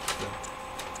 So,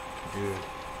 do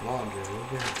laundry.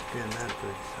 We're getting that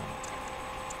pretty soon.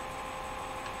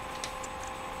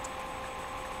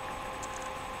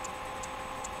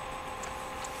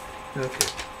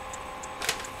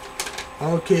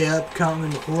 Okay,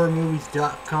 upcoming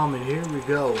horrormovies.com, and here we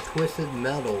go. Twisted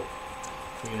Metal.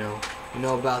 You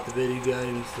know about the video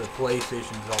games, the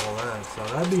PlayStations, all that. So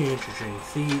that'd be interesting.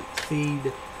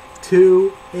 Seed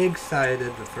 2,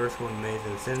 excited. The first one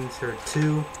amazing. Sinister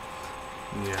 2.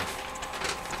 Yeah.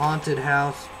 Haunted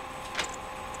House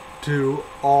 2.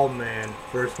 All Man.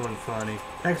 First one funny.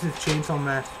 Texas Chainsaw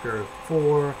Massacre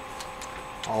 4.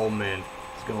 All Man.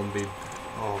 It's gonna be.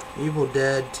 Evil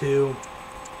Dead 2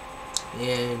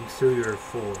 and 3 or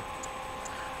 4.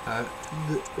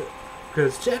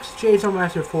 Because Texas Chainsaw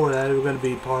Massacre 4, that is going to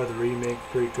be part of the remake,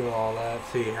 prequel, all that.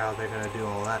 See how they're going to do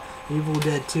all that. Evil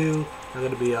Dead 2 are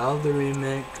going to be of the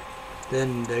remake.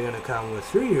 Then they're going to come with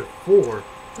 3 or 4, or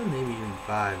maybe even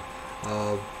 5,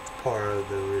 part of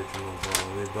the originals.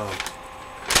 Above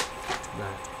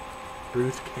that.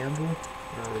 Bruce Campbell,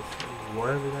 or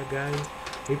whatever that guy is,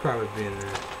 he'd probably be in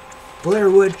there. Blair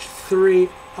Witch 3,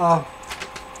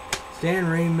 Stan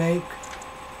remake,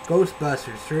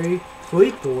 Ghostbusters 3,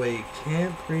 Sleepaway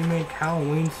Camp remake,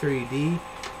 Halloween 3D,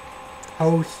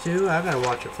 Host 2. I gotta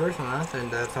watch the first one. I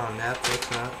think that's on Netflix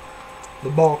now.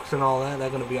 The box and all that, they're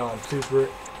gonna be on Super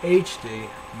HD.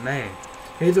 Man.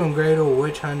 Hazel and Gretel,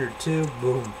 Witch Hunter 2,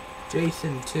 boom.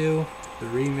 Jason 2, the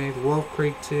remake, Wolf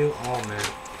Creek 2, oh man.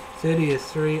 Sidious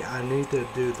 3, I need to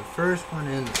do the first one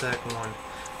and the second one.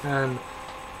 And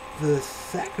the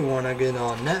second one I get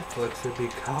on Netflix will be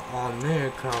on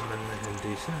there coming in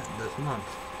December this month.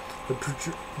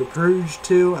 The Purge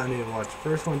 2, I need to watch the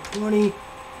first one.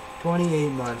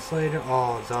 28 months later,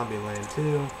 Zombieland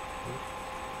 2.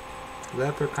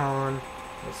 Leprechaun,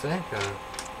 what's that guy?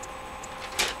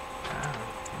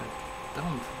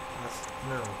 Don't.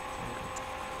 No.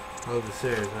 Oh, the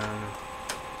series, I don't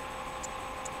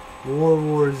know. World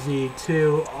War Z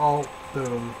 2, Alt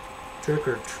Boom. Trick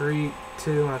or Treat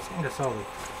 2. I think I saw the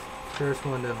first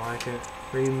one, didn't like it.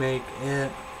 Remake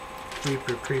It.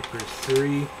 Jeepers Creepers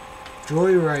 3.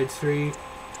 Joyride 3.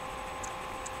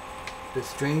 The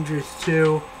Strangers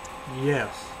 2.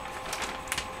 Yes.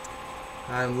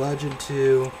 I'm Legend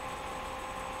 2.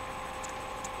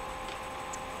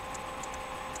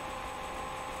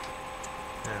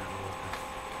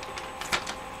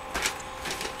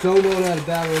 So know that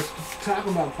about us.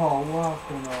 Talking about Paul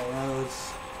Walker and all that.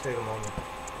 Let's take a moment.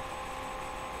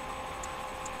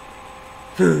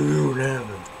 Dude,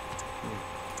 heaven.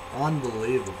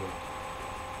 Unbelievable.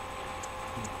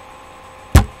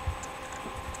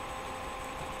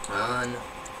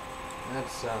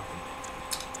 That's something.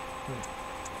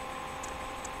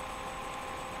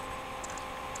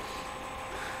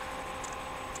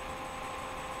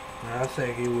 I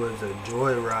think he was a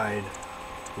Joyride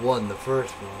won the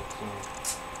first one, so.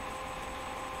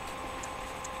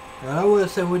 And I would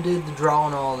say we did the draw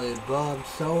and all the above,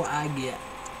 so I get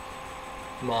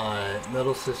my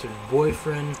middle sister's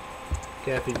boyfriend.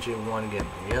 Kathy should want to get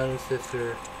my younger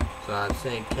sister, so I'm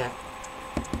saying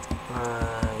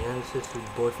my younger sister's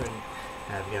boyfriend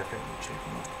have got her to check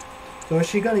him out. So is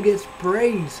she gonna get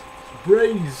sprays?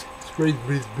 Sprays,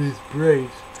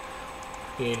 sprays.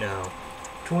 You know.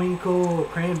 Twinkle,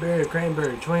 cranberry,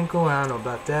 twinkle. I don't know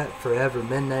about that. Forever,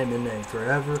 midnight,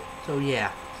 forever. So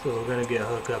yeah, so we're gonna get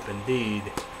hooked up indeed.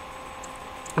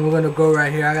 And we're gonna go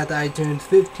right here. I got the iTunes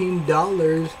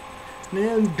 $15.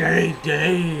 Man, day,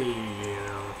 you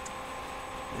know.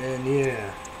 And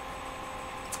yeah,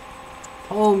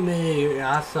 told me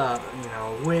I saw, you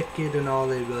know, Wicked and all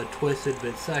the Twisted,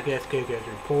 but suck ass, kick ass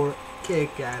report.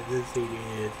 Kick ass, this CD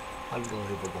is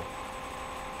unbelievable.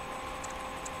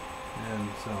 And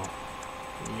so,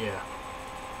 yeah.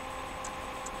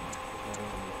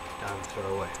 Time to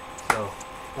throw away. So,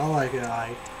 I like it, ha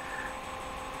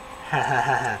ha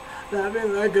ha ha.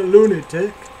 Laughing like a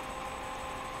lunatic.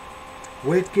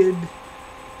 Wicked.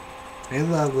 They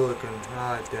love looking.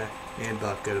 I like that. And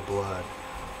Bucket of Blood.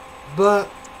 But,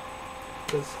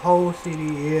 this whole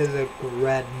CD is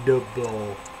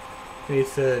incredible. He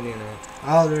said, you know,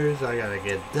 others, I gotta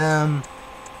get them.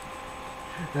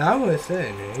 Now, I was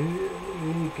saying,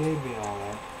 he gave me all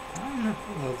that. I don't know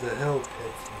of the hell pits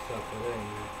and stuff like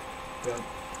that,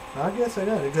 but I guess I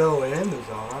gotta go with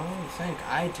Amazon. I don't think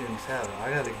iTunes have it. I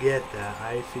gotta get that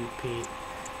ICP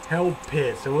hell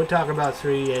pits. And we'll talk about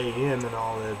 3 a.m. and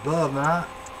all that above. And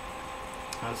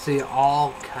I see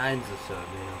all kinds of stuff,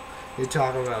 you know. You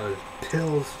talk about his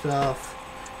pill stuff,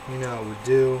 you know, we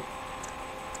do.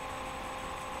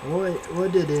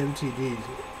 What did MTD?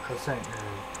 I think.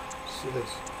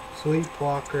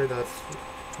 Sleepwalker, that's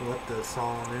what the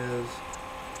song is,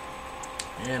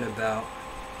 and about,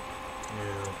 you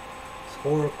know, it's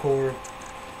horrorcore,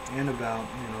 and about,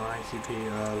 you know, ICP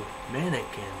of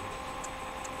mannequins,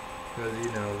 because,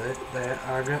 you know,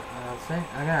 I think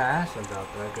I gotta ask them about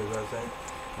that, because I think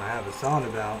I have a song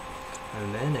about a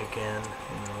mannequin,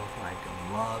 you know, like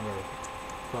in love or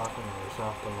fucking or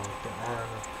something like that. I don't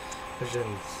know, I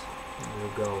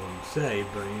shouldn't go and say,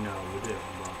 but, you know, we do,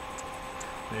 but.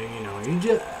 You know,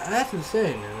 that's the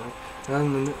thing, you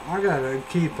know. I gotta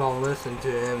keep on listening to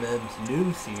MM's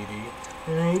new CD,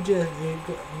 and he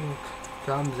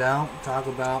comes out and talk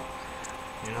about,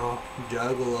 you know,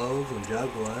 juggalos and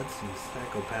juggalettes and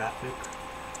psychopathic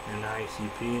and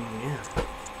ICP, and yeah.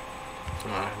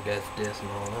 I guess this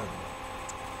and all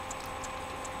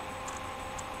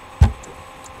that.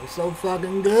 It's so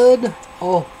fucking good.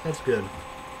 Oh, that's good.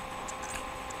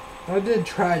 I did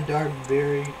try Dark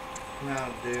Berry.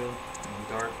 Mountain Dew, and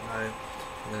Dark Knight,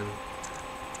 and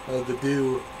the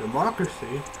Dew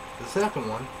Democracy, the second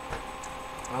one,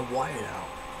 I white out.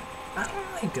 I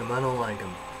don't like them. I don't like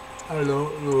them. I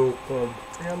don't know.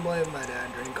 I can't blame my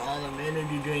dad drink all them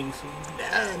energy drinks.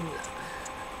 Dad,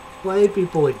 why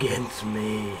people against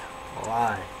me?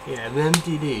 Why? Yeah, the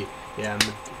MTD. Yeah,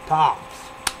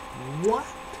 Pops. What?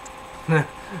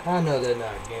 I know they're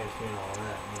not against me and all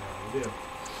that. You know, they do.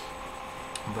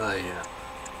 But yeah.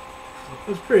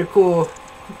 It's pretty cool.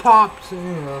 Pops, you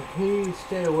know, he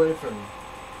stay away from,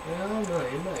 I don't know,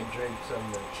 he might drink some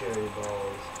of the cherry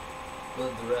balls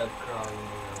with the red Chronic, you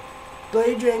know. But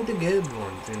he drank the good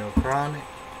ones, you know, Chronic.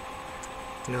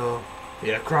 You know,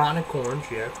 yeah, Chronic Orange,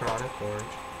 Etorish,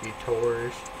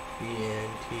 ENTOURAGE.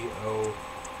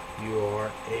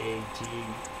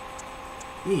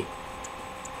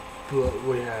 But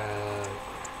we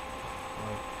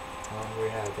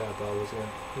have that, but I was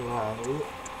gonna,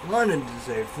 wanted to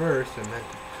say first, and then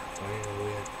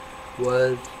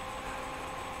was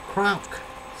Kronk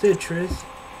Citrus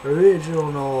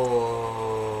Original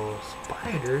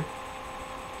Spider.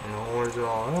 And orange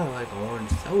all that, like orange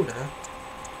soda.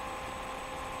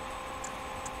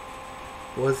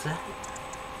 Was that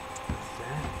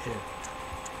it?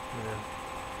 Yeah.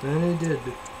 Then it did.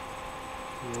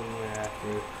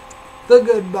 After the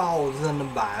good balls in the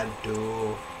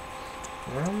bottle.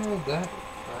 I don't know that.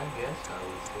 I guess I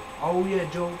was. Oh yeah,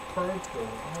 Joe Purple.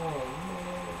 Oh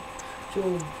man,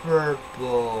 Joe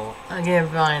Purple. I can't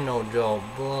find no Joe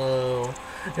Blue.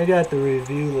 I got the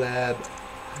Review Lab.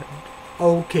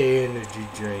 Okay, energy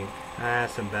drink. I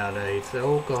asked about it. It's the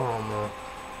Oklahoma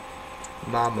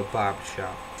Mama Pop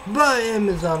Shop. But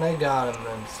Amazon, they got them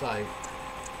in sight.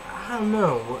 I don't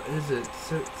know. What is it?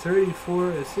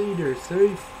 34? It's either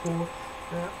 34,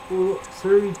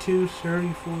 32,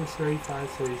 34, 35,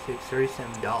 36,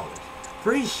 $37.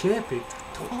 Free shipping.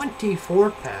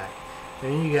 24 pack.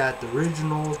 And you got the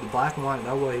original, the black and white.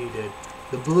 That's what he did.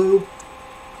 The blue.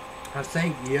 I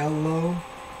think yellow.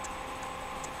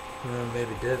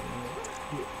 Maybe different.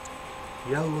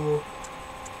 Yellow.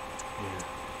 Yeah.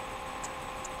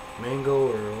 Mango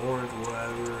or orange,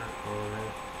 whatever,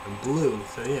 or blue.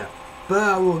 So yeah, but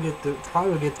I will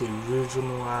probably get the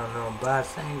original. I don't know, but I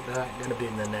think that's gonna be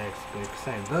in the next big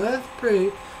thing. But that's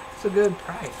it's a good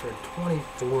price for a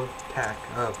 24 pack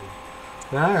of them.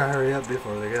 Now I gotta hurry up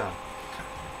before they go.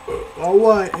 Oh,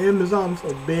 why Amazon's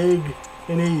so big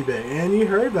in eBay, and you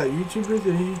heard about YouTubers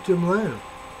and YouTube Land.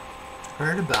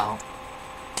 Heard about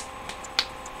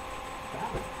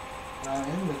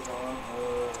Amazon.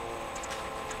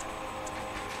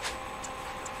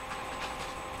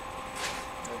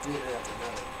 I did have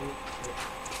another picture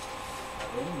of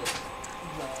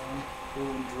Amazon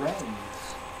doing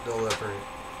drones delivery.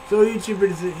 So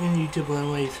YouTubers in YouTube Land,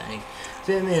 what do you think?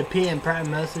 Send me a PM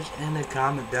private message and a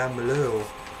comment down below,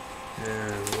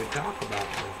 and we talk about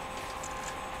them.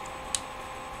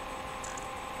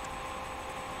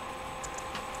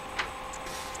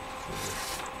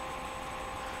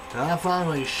 Now I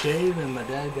finally shaved, and my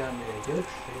dad got me a good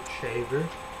shaver.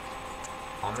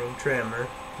 I mean trimmer.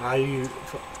 I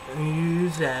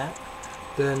use that.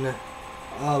 Then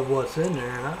what's in there,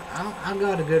 and I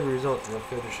got a good result to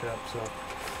finish up. So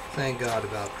thank God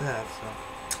about that. So.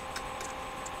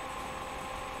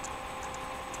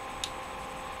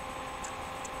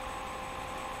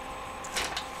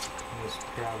 This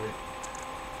probably.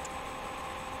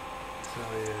 So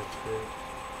yeah, it's good.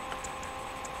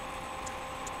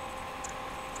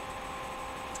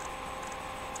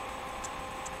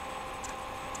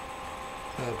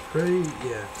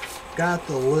 Yeah, got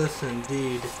the list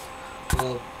indeed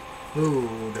of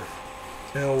food.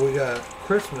 Now we got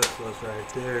Christmas list right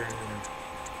there.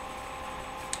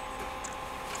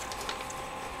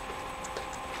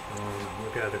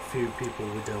 We got a few people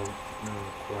we don't know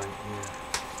quite yet.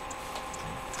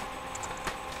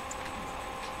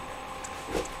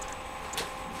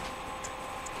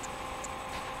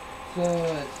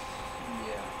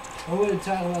 So I want to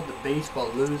talk about the baseball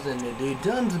losing today.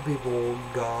 Tons of people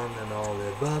gone and all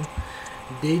that. But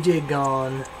DJ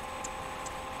gone.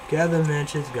 Kevin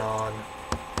Lynch is gone.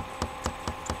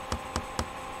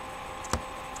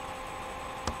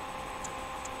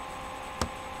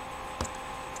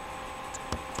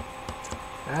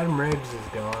 Adam Riggs is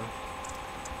gone.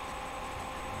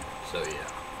 So yeah.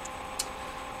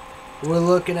 We're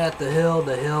looking at the Hill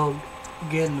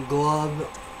getting the glove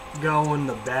going,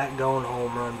 the bat going,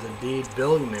 home runs indeed.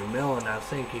 Billy McMillan, I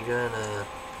think he's gonna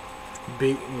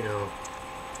be,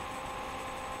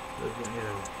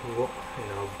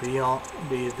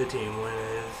 be the team when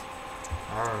it is.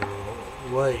 I don't know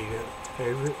what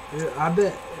I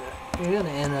bet you're gonna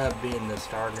end up being the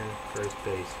starting first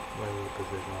base when the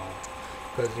position on.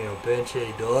 Because bench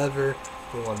he deliver,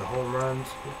 we won the home runs,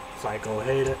 like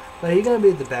Ojeda, but he's gonna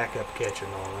be the backup catcher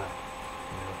and all that.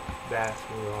 Bats,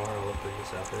 we are hoping and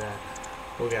stuff for that.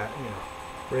 We got,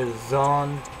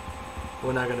 Rizon.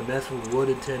 We're not going to mess with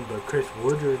Woodington, but Chris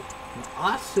Woodard and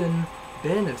Austin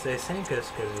Bennett, they thank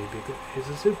us because he's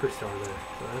a superstar there.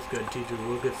 So that's good. T.J.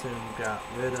 Wilkinson got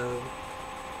rid of,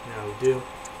 deal.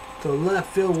 So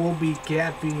left field will be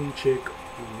Cappy Chick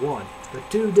 1 for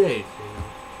 2 days,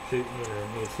 you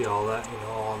need to see all that,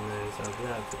 all in there and stuff like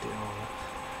that.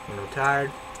 But,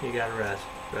 tired, you got to rest.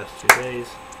 Rest 2 days.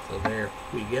 So there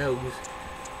we go.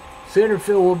 Center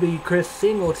field will be Chris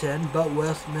Singleton, but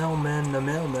Wes Millman, the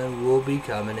mailman, will be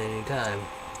coming anytime.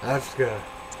 That's gonna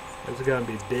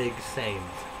be big things.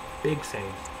 Big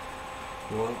things.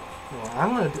 Well,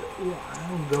 I'm gonna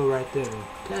go right there and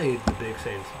tell you the big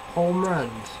things. Home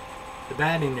runs, the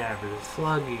batting average,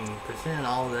 slugging, percent,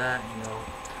 all that,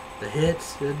 the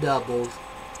hits, the doubles,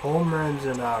 home runs,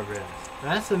 and RBIs.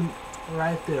 That's a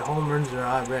right there, home runs and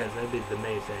RBIs. That'd be the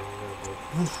main thing.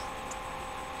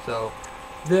 So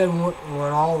then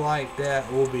when all like that,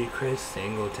 will be Chris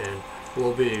Singleton.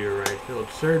 Will be your right field.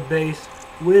 Third base,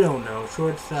 we don't know.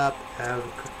 Shortstop, have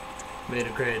made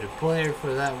a creative player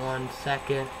for that one.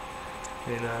 Second,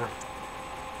 you know,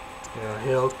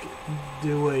 he'll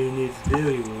do what he needs to do.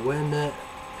 He will win it.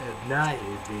 If not,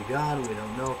 he'd be gone. We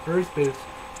don't know. First base,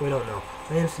 we don't know.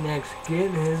 Lance next,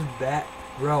 getting his bat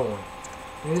rolling.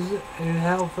 He's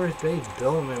held first base,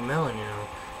 Billy McMillan, you know.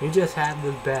 He just had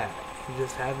his bat.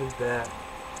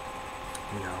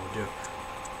 Do.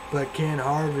 But Ken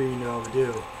Harvey, hell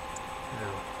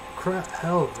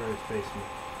first baseman.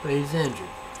 But he's injured.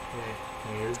 Yeah,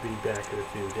 he'll be back in a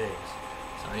few days.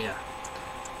 So yeah.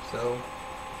 So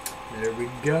there we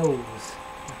go.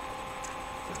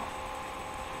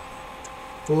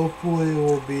 So, hopefully it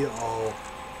will be all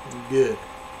good.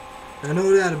 I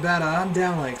know that about it. I'm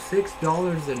down like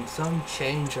 $6 and some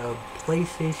change of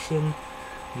PlayStation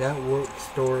Network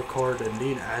store card.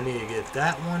 Indeed, I need to get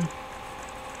that one.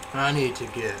 I need to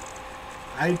get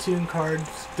iTunes card,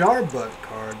 Starbucks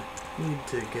card. Need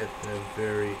to get the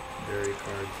very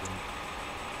cards and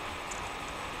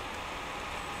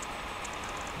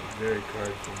very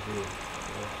cards and do.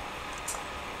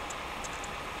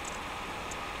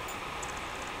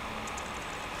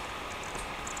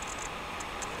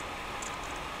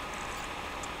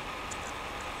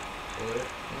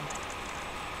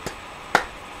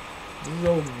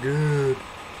 So good.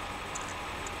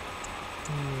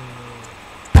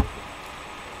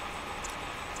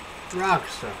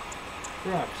 RockStar. I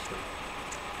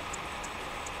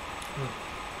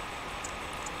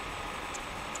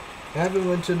haven't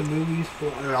went to the movies for a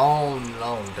long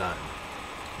time.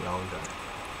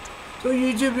 So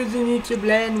YouTubers in YouTube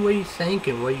land, what you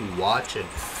thinking? What you watching?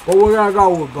 Well, we're gonna go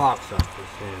with box office,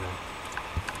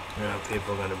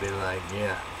 people are gonna be like,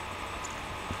 yeah,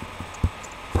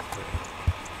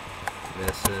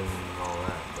 missing and all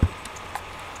that.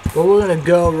 But we're gonna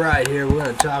go right here. We're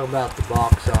gonna talk about the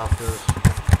box office.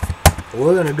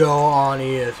 We're gonna go on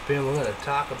ESPN. We're gonna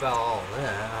talk about all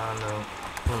that. I don't know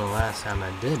when the last time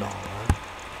I did all that.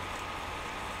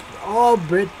 Oh,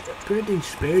 Britney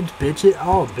Spears, bitches.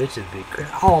 Oh, bitches be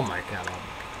crap. Oh my god.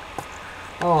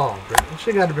 Oh,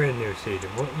 she got a brand new season.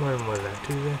 When was that?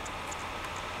 Tuesday?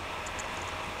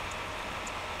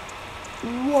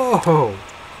 Whoa!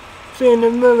 See, in the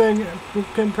movie, you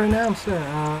can pronounce that.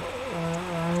 I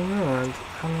don't know.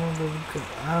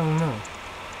 I don't know.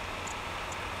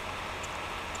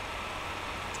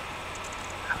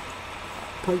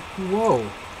 But, whoa.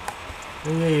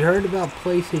 Yeah, you heard about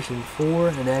PlayStation 4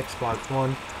 and Xbox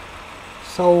One.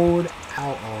 Sold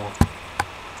out all.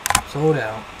 Sold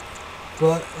out.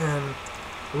 But,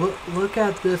 look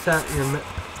at this at your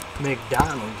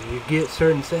McDonald's. You get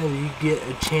certain things, you get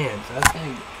a chance. I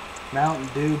think Mountain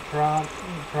Dew products,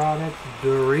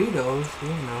 Doritos,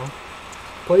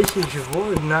 PlayStation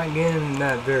 4 is not getting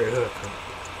that very hooked up.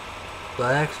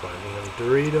 But Xbox,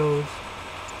 Doritos,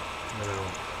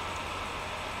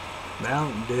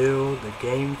 Mountain Dew, the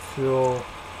Game Fuel,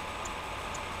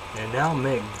 and now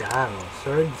McDonald's,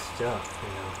 certain stuff,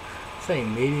 say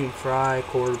medium fry,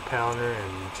 quarter pounder,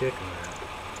 and chicken wrap.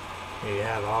 You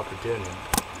have opportunity.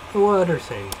 What other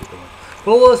things you doing?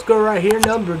 Well, let's go right here.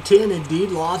 Number 10, indeed,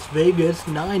 Las Vegas,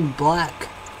 9 black.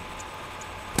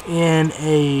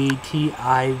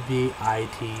 NATIVITY.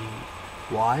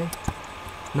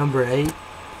 Number 8,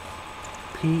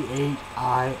 PAILOMEN.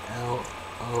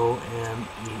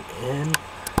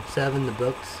 7, the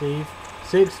book thief.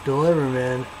 6,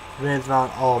 Deliverman. Vince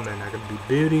Vaughn. Oh man, that could be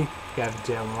beauty.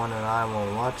 Captain 1 and I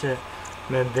won't watch it.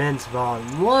 Man, Vince Vaughn,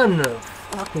 one of the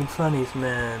fucking funniest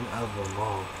man of them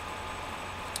all.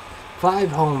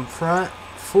 5, Home Front.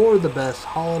 4, The Best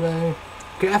Holiday.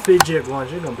 Cafe Chick 1,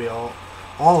 she's gonna be all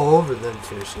over them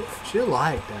too. She'll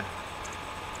like that.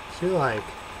 She'll like,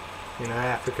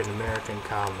 African American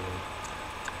comedy.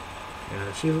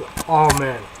 Oh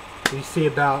man, you see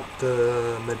about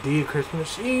the Medea Christmas?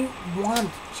 She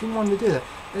wanted to do that.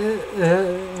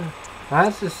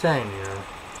 That's the same,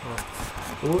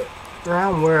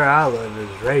 Around where I live is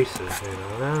racist,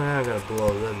 They're not gonna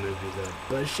blow them movies up.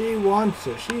 But she wants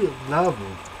it. She loves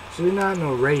them. She's not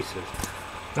no racist.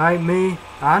 Like me,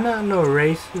 I'm not no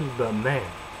racist, but man.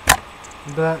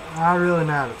 But I'm really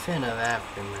not a fan of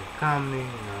African comedy,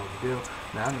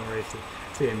 not no racist.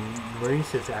 See,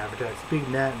 racist advertising.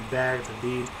 Speaking that and bag the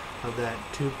deed of that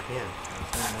 2 pence.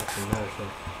 That's another thing.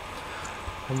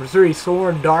 Number 3,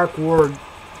 Soarin' Dark World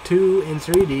 2 in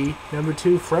 3D. Number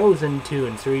 2, Frozen 2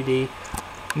 in 3D.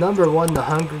 Number 1, The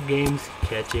Hunger Games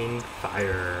Catching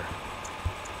Fire.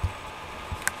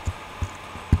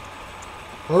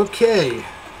 Okay,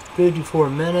 54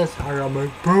 minutes. I gotta make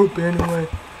poop anyway.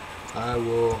 I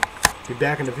will be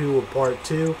back in a few with part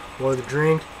 2. More of the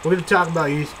drinks. We're gonna talk about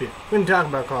ESPN. We're gonna talk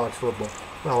about college football.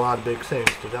 Got a lot of big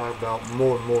things to talk about.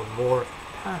 More.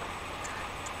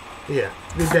 Yeah,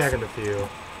 be back in a few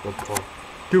with part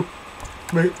 2.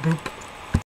 Make poop.